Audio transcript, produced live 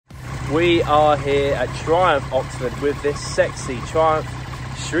We are here at Triumph Oxford with this sexy Triumph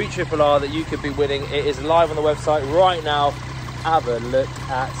Street Triple R that you could be winning. It is live on the website right now. Have a look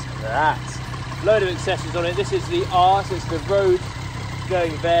at that. Load of accessories on it. This is the R, so it's the road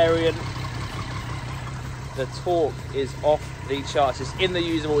going variant. The torque is off the charts. It's in the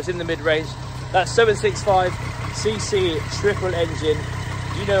usable, it's in the mid-range. That's 765cc triple engine.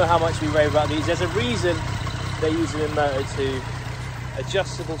 You know how much we rave about these. There's a reason they're using in Moto 2.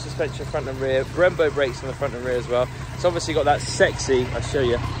 Adjustable suspension front and rear, Brembo brakes on the front and rear as well. It's obviously got that sexy, I'll show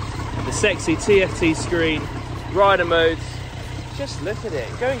you, the sexy TFT screen, rider modes. Just look at it,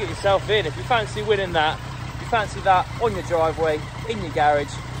 go and get yourself in. If you fancy winning that, if you fancy that on your driveway, in your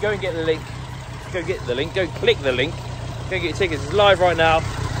garage, go and get the link, go get the link, go click the link, go and get your tickets. It's live right now.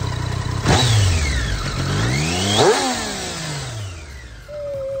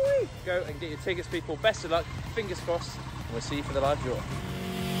 Go and get your tickets, people. Best of luck, fingers crossed, and we'll see you for the live draw.